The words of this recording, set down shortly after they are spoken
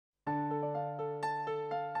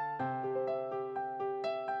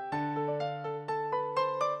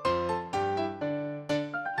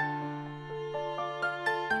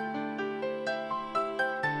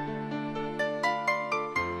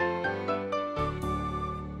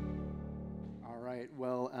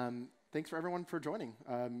Thanks for everyone for joining.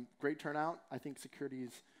 Great turnout. I think security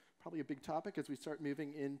is probably a big topic as we start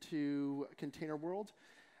moving into a container world.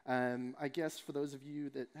 I guess for those of you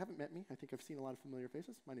that haven't met me, I think I've seen a lot of familiar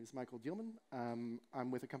faces. My name is Michael Dielmann.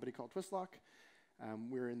 I'm with a company called Twistlock.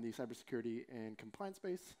 We're in the cybersecurity and compliance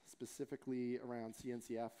space, specifically around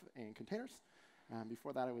CNCF and containers.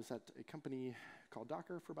 Before that, I was at a company called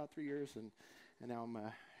Docker for about 3 years, and now I'm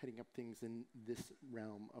heading up things in this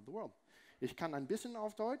realm of the world. Ich kann ein bisschen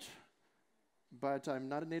auf Deutsch, but I'm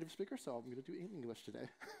not a native speaker, so I'm going to do English today.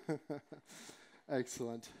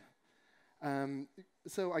 Excellent.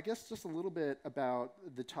 So I guess just a little bit about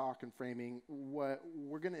the talk and framing. What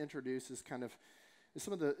we're going to introduce is kind of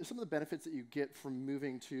some of the benefits that you get from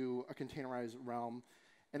moving to a containerized realm.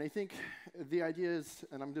 And I think the idea is,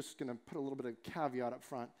 and I'm just going to put a little bit of caveat up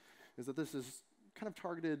front, is that this is kind of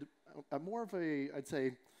targeted at more of a, I'd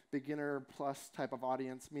say, beginner plus type of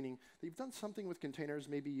audience, meaning that you've done something with containers.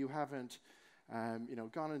 Maybe you haven't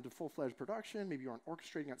gone into full-fledged production. Maybe you aren't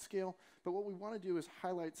orchestrating at scale. But what we want to do is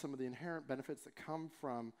highlight some of the inherent benefits that come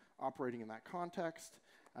from operating in that context,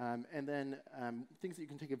 and then things that you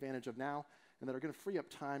can take advantage of now and that are going to free up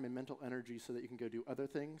time and mental energy so that you can go do other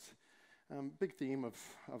things. Big theme of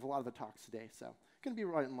a lot of the talks today, so going to be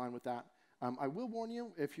right in line with that. I will warn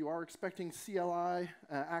you, if you are expecting CLI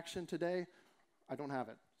action today, I don't have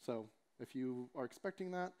it. So if you are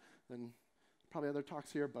expecting that, then probably other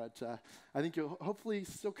talks here, but I think you'll hopefully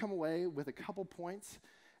still come away with a couple points,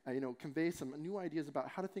 convey some new ideas about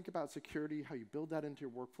how to think about security, how you build that into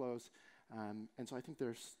your workflows, and so I think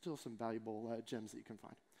there's still some valuable gems that you can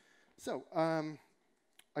find. So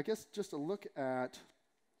I guess just a look at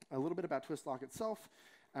a little bit about Twistlock itself.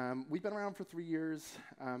 We've been around for 3 years.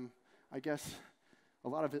 I guess a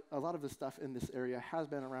lot of the stuff in this area has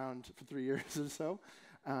been around for 3 years or so,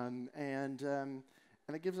 and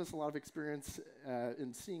it gives us a lot of experience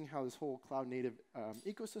in seeing how this whole cloud-native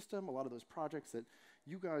ecosystem, a lot of those projects that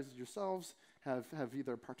you guys yourselves have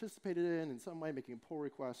either participated in some way, making a pull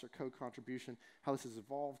request or code contribution, how this has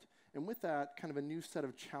evolved. And with that, kind of a new set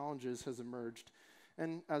of challenges has emerged.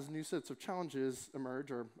 And as new sets of challenges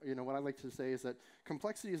emerge, or what I like to say is that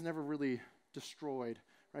complexity is never really destroyed.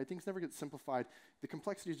 Right? Things never get simplified. The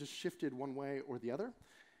complexity is just shifted one way or the other.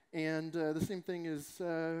 And the same thing is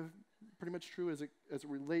pretty much true as it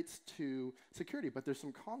relates to security. But there's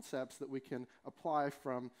some concepts that we can apply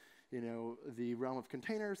from the realm of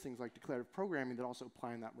containers, things like declarative programming that also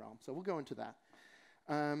apply in that realm. So we'll go into that.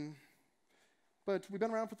 But we've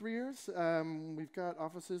been around for 3 years. We've got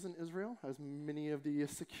offices in Israel, as many of the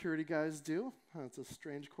security guys do. It's a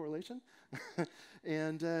strange correlation.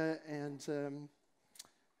 and we'll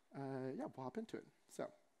hop into it. So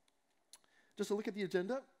just to look at the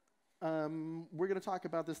agenda, we're going to talk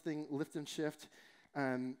about this thing, lift and shift,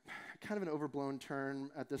 kind of an overblown term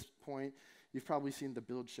at this point. You've probably seen the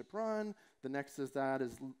build, ship, run. The next is how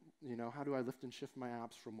do I lift and shift my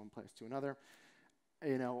apps from one place to another?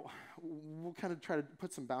 We'll kind of try to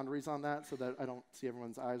put some boundaries on that so that I don't see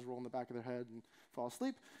everyone's eyes roll in the back of their head and fall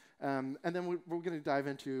asleep. And then we're going to dive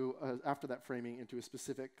into, after that framing, into a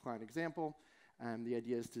specific client example. The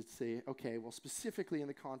idea is to say, okay, well, specifically in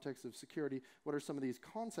the context of security, what are some of these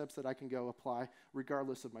concepts that I can go apply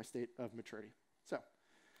regardless of my state of maturity? So,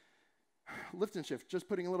 lift and shift, just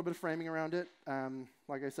putting a little bit of framing around it.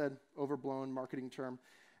 Like I said, overblown marketing term.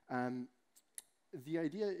 The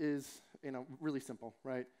idea is, really simple,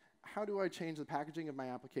 right? How do I change the packaging of my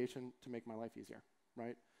application to make my life easier,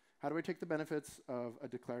 right? How do I take the benefits of a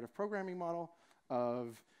declarative programming model,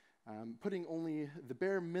 of putting only the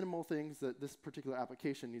bare minimal things that this particular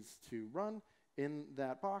application needs to run in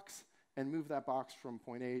that box and move that box from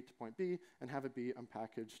point A to point B and have it be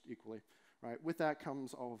unpackaged equally, right? With that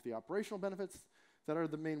comes all of the operational benefits that are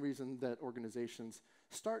the main reason that organizations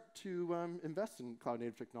start to invest in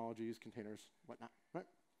cloud-native technologies, containers, whatnot, right?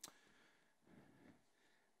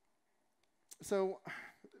 So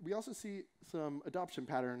we also see some adoption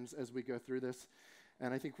patterns as we go through this.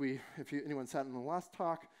 And I think if anyone sat in the last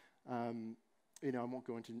talk, I won't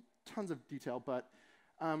go into tons of detail, but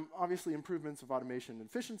obviously improvements of automation and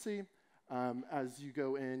efficiency. As you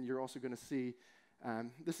go in, you're also going to see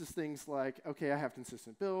this is things like, okay, I have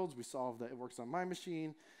consistent builds. We solve that it works on my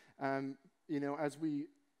machine. As we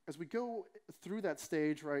go through that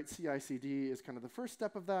stage, right, CI/CD is kind of the first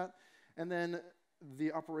step of that, and then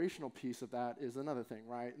the operational piece of that is another thing,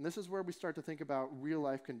 right? And this is where we start to think about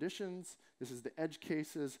real-life conditions. This is the edge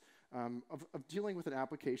cases of dealing with an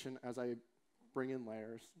application as I bring in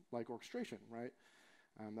layers like orchestration, right?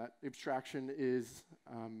 That abstraction is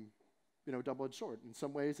double-edged sword. In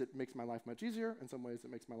some ways, it makes my life much easier. In some ways,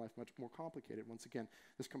 it makes my life much more complicated. Once again,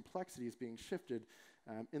 this complexity is being shifted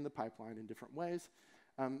in the pipeline in different ways.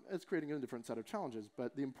 It's creating a different set of challenges.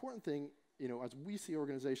 But the important thing, as we see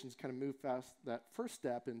organizations kind of move past that first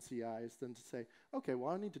step in CI is then to say, okay,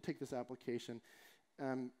 well, I need to take this application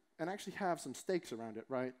and actually have some stakes around it,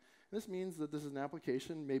 right? This means that this is an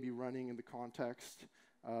application maybe running in the context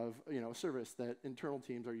of a service that internal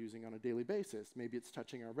teams are using on a daily basis. Maybe it's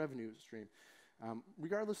touching our revenue stream.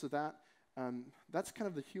 Regardless of that, that's kind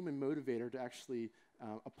of the human motivator to actually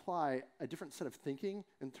apply a different set of thinking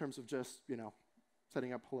in terms of just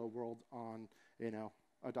setting up hello world on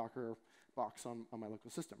a Docker box on my local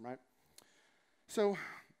system, right? So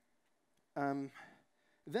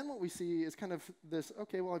then what we see is kind of this,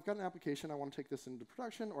 okay, well, I've got an application, I want to take this into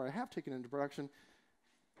production, or I have taken it into production,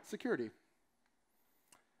 security.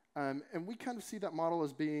 And we kind of see that model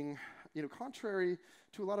as being contrary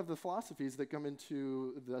to a lot of the philosophies that come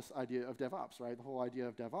into this idea of DevOps, right? The whole idea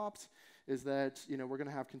of DevOps is that we're going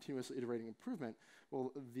to have continuous iterating improvement.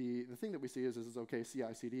 Well, the thing that we see is okay,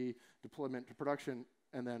 CI/CD, deployment to production,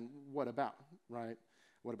 and then what about, right?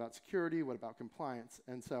 What about security? What about compliance?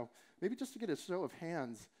 And so maybe just to get a show of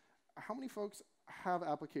hands, how many folks have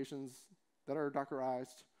applications that are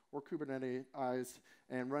Dockerized or Kubernetesized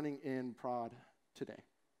and running in prod today?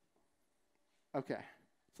 Okay,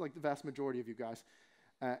 it's like the vast majority of you guys.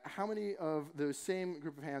 How many of those same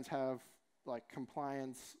group of hands have like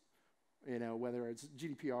compliance, whether it's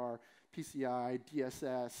GDPR, PCI,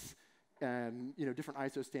 DSS, and different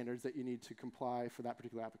ISO standards that you need to comply for that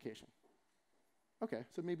particular application? Okay,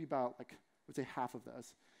 so maybe about I would say half of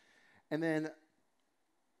those. And then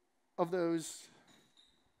of those,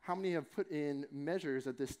 how many have put in measures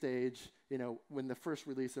at this stage, when the first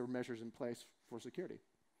release there were measures in place for security?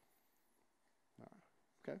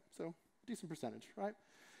 Okay, so decent percentage, right?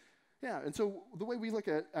 Yeah, and so the way we look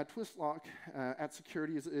at Twistlock, at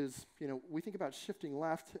security is we think about shifting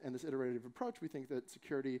left and this iterative approach. We think that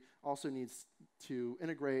security also needs to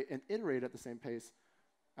integrate and iterate at the same pace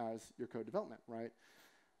as your code development, right?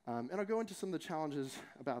 And I'll go into some of the challenges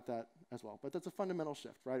about that as well. But that's a fundamental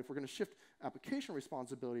shift, right? If we're going to shift application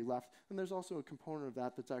responsibility left, then there's also a component of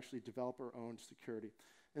that that's actually developer-owned security.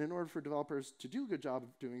 And in order for developers to do a good job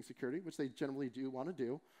of doing security, which they generally do want to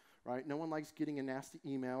do, right? No one likes getting a nasty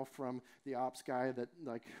email from the ops guy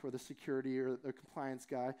or the security or the compliance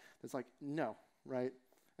guy that's like, no, right?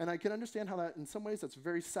 And I can understand how that, in some ways, that's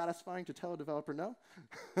very satisfying to tell a developer no.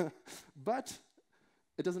 But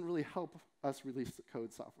it doesn't really help us release the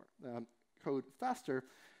code faster,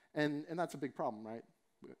 and that's a big problem, right?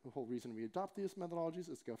 The whole reason we adopt these methodologies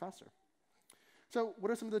is to go faster. So what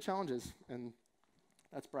are some of the challenges? And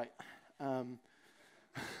that's bright.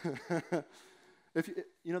 If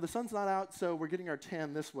the sun's not out, so we're getting our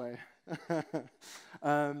tan this way.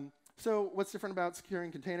 So what's different about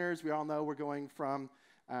securing containers? We all know we're going from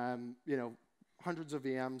hundreds of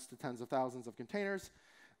VMs to tens of thousands of containers.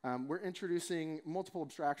 We're introducing multiple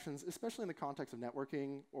abstractions, especially in the context of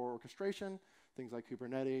networking or orchestration, things like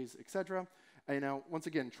Kubernetes, et cetera. Once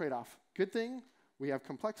again, trade-off. Good thing, we have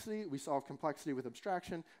complexity. We solve complexity with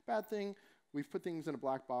abstraction. Bad thing, we've put things in a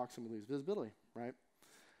black box and we lose visibility, right?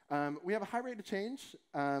 We have a high rate of change,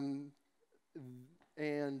 and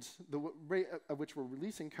the rate at which we're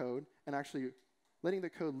releasing code and actually letting the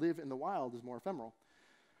code live in the wild is more ephemeral.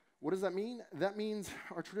 What does that mean? That means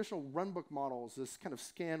our traditional runbook models, this kind of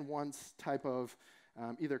scan once type of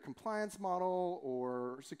either compliance model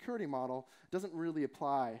or security model, doesn't really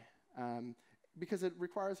apply because it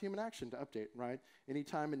requires human action to update, right?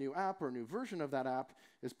 Anytime a new app or a new version of that app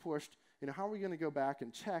is pushed, how are we going to go back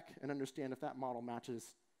and check and understand if that model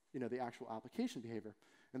matches the actual application behavior?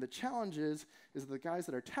 And the challenge is the guys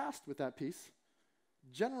that are tasked with that piece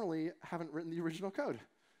generally haven't written the original code.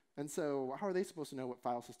 And so how are they supposed to know what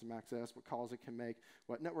file system access, what calls it can make,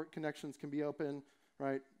 what network connections can be open,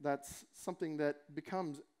 right? That's something that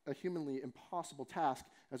becomes a humanly impossible task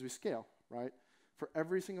as we scale, right? For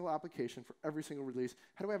every single application, for every single release,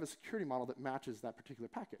 how do I have a security model that matches that particular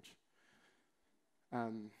package?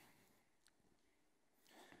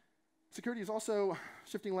 Security is also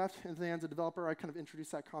shifting left into the hands of developer. I kind of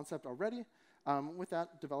introduced that concept already. With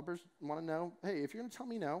that, developers want to know, hey, if you're going to tell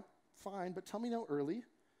me no, fine, but tell me no early,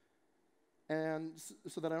 and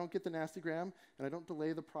so that I don't get the nastygram and I don't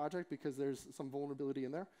delay the project because there's some vulnerability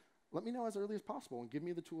in there. Let me know as early as possible and give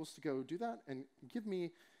me the tools to go do that and give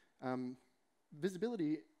me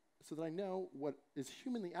visibility so that I know what is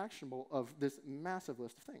humanly actionable of this massive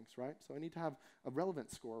list of things, right? So I need to have a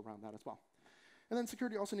relevance score around that as well. And then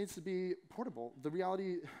security also needs to be portable. The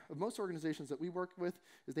reality of most organizations that we work with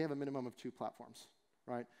is they have a minimum of 2 platforms,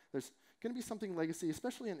 right? There's going to be something legacy,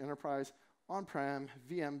 especially in enterprise, on-prem,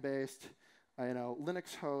 VM-based,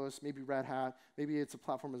 Linux host, maybe Red Hat, maybe it's a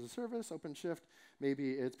platform as a service, OpenShift,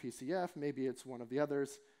 maybe it's PCF, maybe it's one of the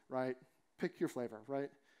others, right? Pick your flavor, right?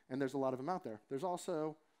 And there's a lot of them out there. There's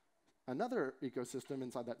also another ecosystem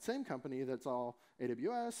inside that same company that's all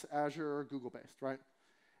AWS, Azure, Google-based, right?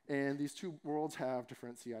 And these two worlds have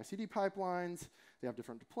different CI/CD pipelines. They have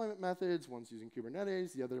different deployment methods. One's using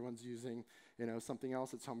Kubernetes, the other one's using something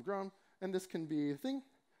else that's homegrown. And this can be a thing.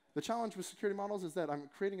 The challenge with security models is that I'm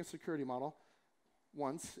creating a security model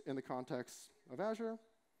once in the context of Azure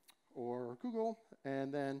or Google,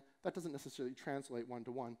 and then that doesn't necessarily translate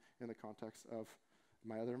one-to-one in the context of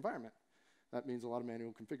my other environment. That means a lot of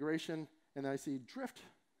manual configuration, and I see drift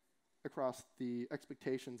across the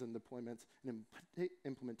expectations and deployments and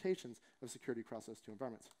implementations of security across those two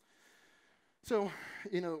environments. So,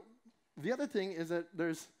 the other thing is that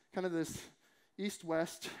there's kind of this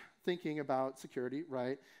east-west thinking about security,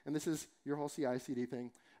 right? And this is your whole CI/CD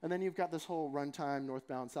thing. And then you've got this whole runtime,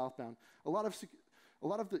 northbound, southbound. A lot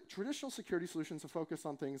of the traditional security solutions are focused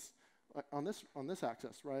on things on this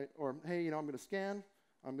axis, right? Or, hey, I'm going to scan.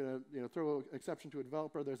 I'm going to throw an exception to a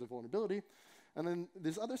developer. There's a vulnerability. And then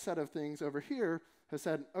this other set of things over here has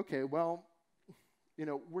said, OK, well,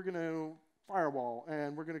 we're going to firewall,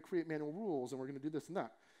 and we're going to create manual rules, and we're going to do this and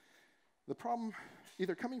that. The problem,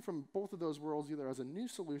 either coming from both of those worlds, either as a new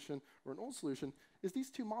solution or an old solution, is these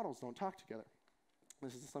two models don't talk together.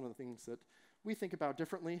 This is some of the things that we think about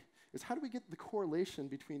differently, is how do we get the correlation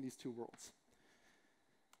between these two worlds?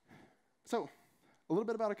 So, a little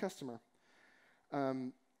bit about a customer.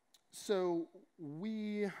 The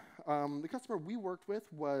customer we worked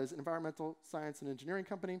with was an environmental science and engineering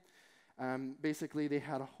company. Basically, they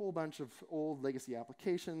had a whole bunch of old legacy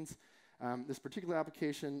applications. This particular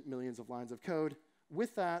application, millions of lines of code.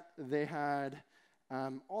 With that, they had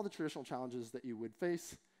all the traditional challenges that you would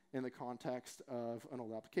face in the context of an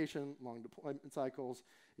old application, long deployment cycles,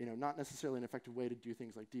 not necessarily an effective way to do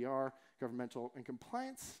things like DR, governmental, and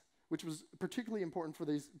compliance, which was particularly important for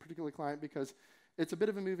this particular client because it's a bit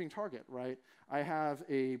of a moving target, right? I have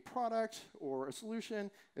a product or a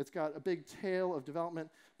solution. It's got a big tail of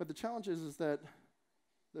development, but the challenge is that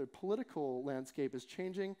the political landscape is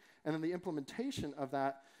changing, and then the implementation of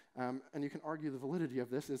that, and you can argue the validity of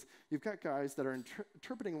this, is you've got guys that are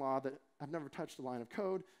interpreting law that have never touched a line of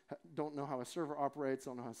code, don't know how a server operates,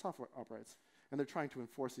 don't know how software operates, and they're trying to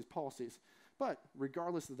enforce these policies. But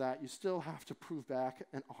regardless of that, you still have to prove back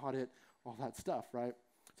and audit all that stuff, right?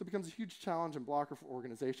 So it becomes a huge challenge and blocker for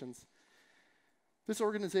organizations. This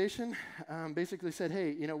organization basically said,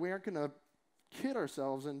 hey, we aren't going to kid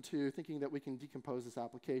ourselves into thinking that we can decompose this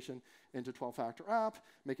application into 12-factor app,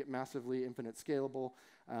 make it massively infinite scalable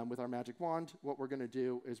with our magic wand. What we're going to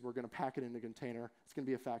do is we're going to pack it in a container. It's going to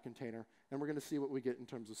be a fat container, and we're going to see what we get in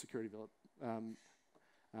terms of security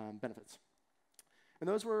benefits. And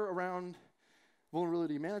those were around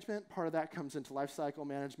vulnerability management. Part of that comes into lifecycle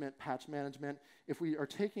management, patch management. If we are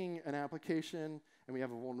taking an application and we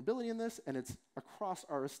have a vulnerability in this, and it's across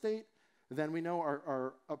our estate, then we know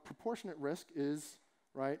our proportionate risk is,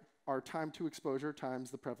 right, our time to exposure times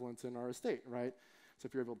the prevalence in our estate, right? So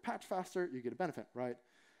if you're able to patch faster, you get a benefit, right?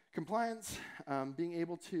 Compliance, being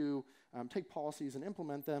able to take policies and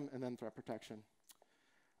implement them, and then threat protection.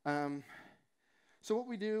 So what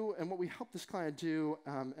we do and what we help this client do,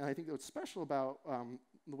 and I think what's special about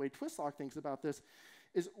the way Twistlock thinks about this,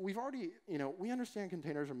 is we've already, we understand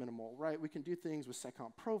containers are minimal, right? We can do things with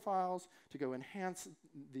seccomp profiles to go enhance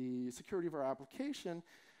the security of our application.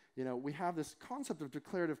 We have this concept of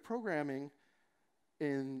declarative programming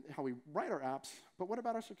in how we write our apps, but what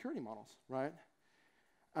about our security models, right?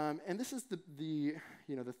 And this is the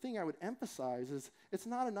thing I would emphasize is it's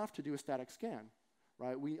not enough to do a static scan,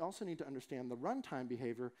 right? We also need to understand the runtime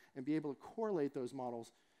behavior and be able to correlate those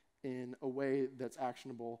models in a way that's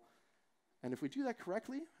actionable. And if we do that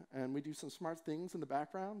correctly, and we do some smart things in the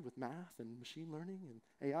background with math and machine learning and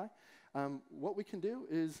AI, what we can do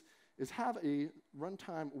is have a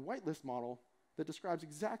runtime whitelist model that describes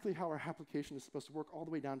exactly how our application is supposed to work all the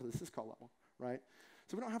way down to the syscall level, right?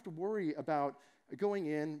 So we don't have to worry about going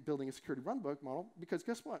in, building a security runbook model, because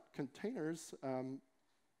guess what? Containers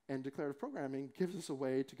and declarative programming gives us a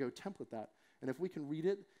way to go template that. And if we can read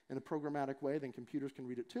it in a programmatic way, then computers can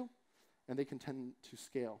read it too, and they can tend to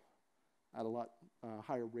scale at a lot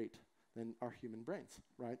higher rate than our human brains,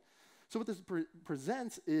 right? So what this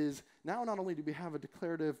presents is now not only do we have a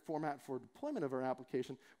declarative format for deployment of our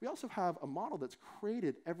application, we also have a model that's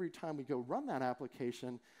created every time we go run that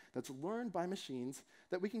application that's learned by machines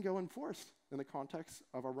that we can go enforce in the context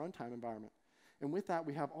of our runtime environment. And with that,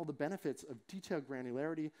 we have all the benefits of detailed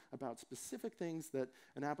granularity about specific things that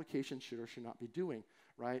an application should or should not be doing,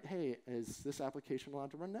 right? Hey, is this application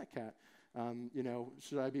allowed to run netcat?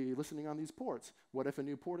 Should I be listening on these ports? What if a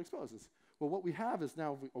new port exposes? Well, what we have is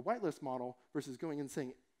now a whitelist model versus going and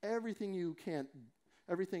saying everything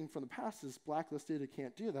from the past is blacklisted, it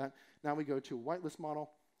can't do that. Now we go to a whitelist model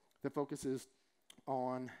that focuses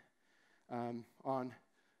on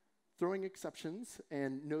throwing exceptions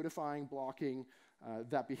and notifying, blocking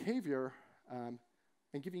that behavior,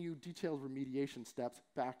 and giving you detailed remediation steps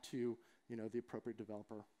back to the appropriate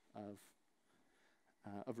developer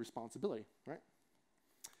of responsibility, right?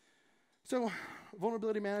 So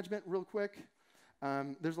vulnerability management, real quick.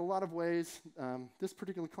 There's a lot of ways. This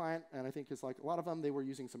particular client, and I think it's like a lot of them, they were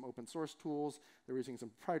using some open source tools. They were using some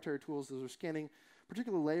proprietary tools. Those are scanning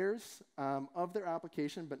particular layers of their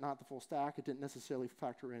application, but not the full stack. It didn't necessarily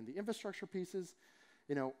factor in the infrastructure pieces.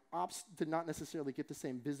 Ops did not necessarily get the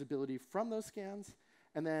same visibility from those scans.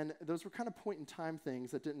 And then those were kind of point-in-time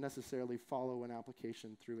things that didn't necessarily follow an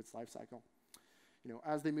application through its lifecycle.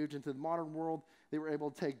 As they moved into the modern world, they were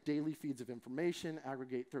able to take daily feeds of information,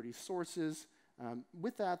 aggregate 30 sources.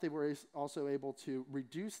 With that, they were also able to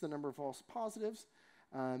reduce the number of false positives,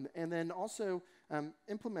 and then also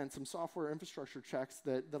implement some software infrastructure checks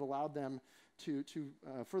that allowed them to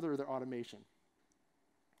further their automation.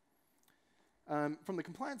 From the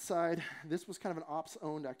compliance side, this was kind of an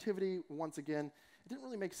ops-owned activity. Once again, it didn't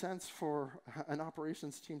really make sense for an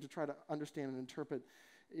operations team to try to understand and interpret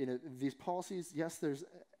these policies. Yes, there's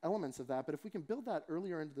elements of that, but if we can build that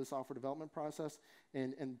earlier into the software development process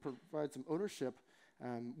and provide some ownership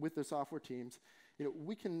with the software teams,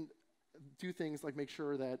 we can do things like make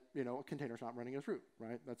sure that a container's not running as root,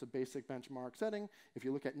 right? That's a basic benchmark setting. If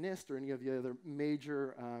you look at NIST or any of the other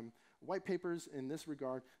major white papers in this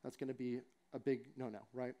regard, that's going to be a big no-no,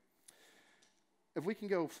 right? If we can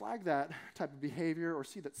go flag that type of behavior or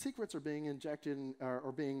see that secrets are being injected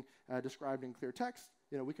or being described in clear text,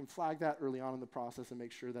 we can flag that early on in the process and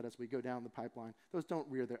make sure that as we go down the pipeline, those don't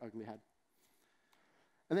rear their ugly head.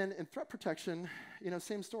 And then in threat protection,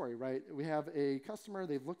 same story, right? We have a customer,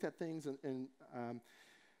 they've looked at things and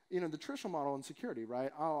the traditional model in security,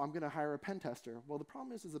 right? Oh, I'm going to hire a pen tester. Well, the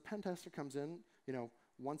problem is the pen tester comes in,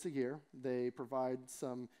 once a year. They provide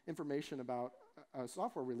some information about a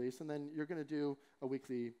software release, and then you're going to do a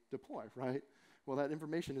weekly deploy, right? Well, that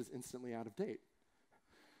information is instantly out of date.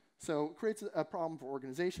 So it creates a problem for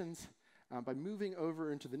organizations. By moving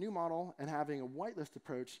over into the new model and having a whitelist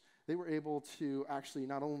approach, they were able to actually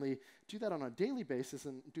not only do that on a daily basis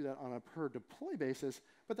and do that on a per deploy basis,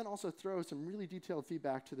 but then also throw some really detailed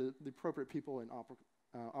feedback to the appropriate people in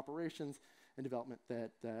operations and development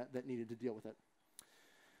that needed to deal with it.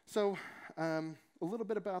 So a little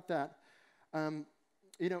bit about that. In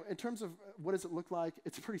terms of what does it look like,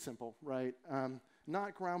 it's pretty simple, right?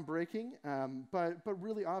 Not groundbreaking, but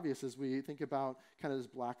really obvious as we think about kind of this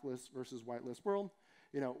blacklist versus whitelist world.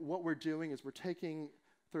 What we're doing is we're taking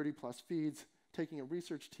 30+ feeds, taking a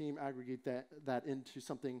research team, aggregate that into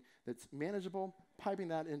something that's manageable, piping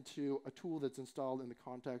that into a tool that's installed in the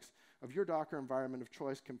context of your Docker environment of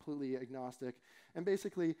choice, completely agnostic, and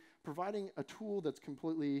basically providing a tool that's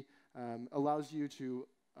completely allows you to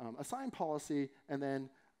assign policy and then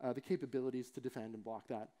the capabilities to defend and block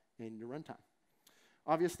that in your runtime.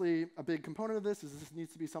 Obviously, a big component of this is this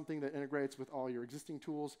needs to be something that integrates with all your existing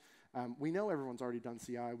tools. We know everyone's already done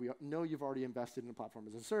CI. We know you've already invested in a platform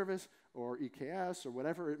as a service or EKS or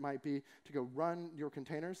whatever it might be to go run your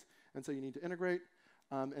containers. And so you need to integrate,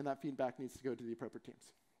 and that feedback needs to go to the appropriate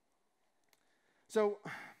teams. So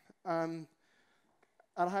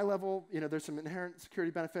at a high level, there's some inherent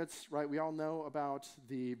security benefits, right? We all know about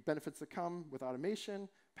the benefits that come with automation,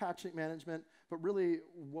 patching management, but really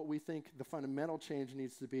what we think the fundamental change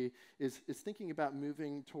needs to be is thinking about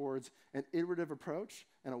moving towards an iterative approach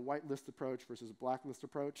and a whitelist approach versus a blacklist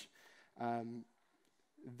approach.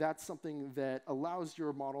 That's something that allows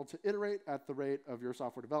your model to iterate at the rate of your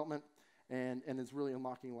software development and is really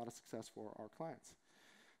unlocking a lot of success for our clients.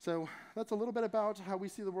 So that's a little bit about how we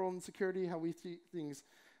see the world in security, how we see things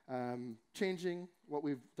changing, what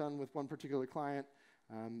we've done with one particular client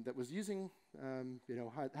that was using,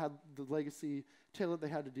 had the legacy tail that they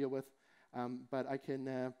had to deal with. But I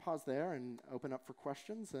can pause there and open up for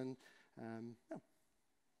questions. And yeah.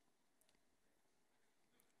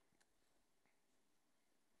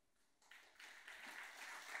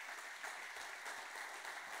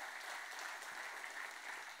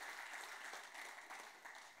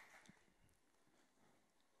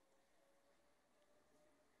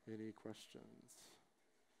 Any questions?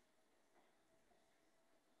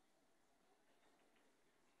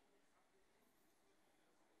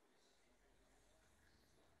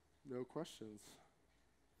 No questions.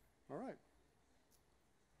 All right.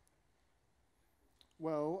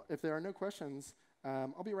 Well, if there are no questions,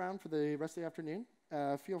 I'll be around for the rest of the afternoon.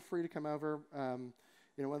 Feel free to come over.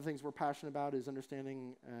 One of the things we're passionate about is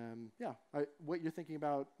understanding, what you're thinking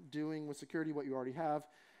about doing with security, what you already have.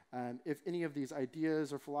 If any of these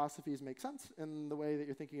ideas or philosophies make sense in the way that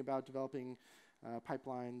you're thinking about developing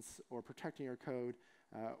pipelines or protecting your code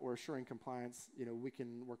or assuring compliance, we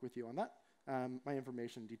can work with you on that. My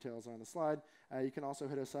information details are on the slide. You can also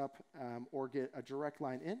hit us up or get a direct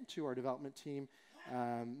line in to our development team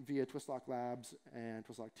via Twistlock Labs and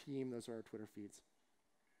Twistlock Team. Those are our Twitter feeds.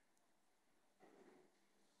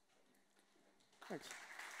 Thanks.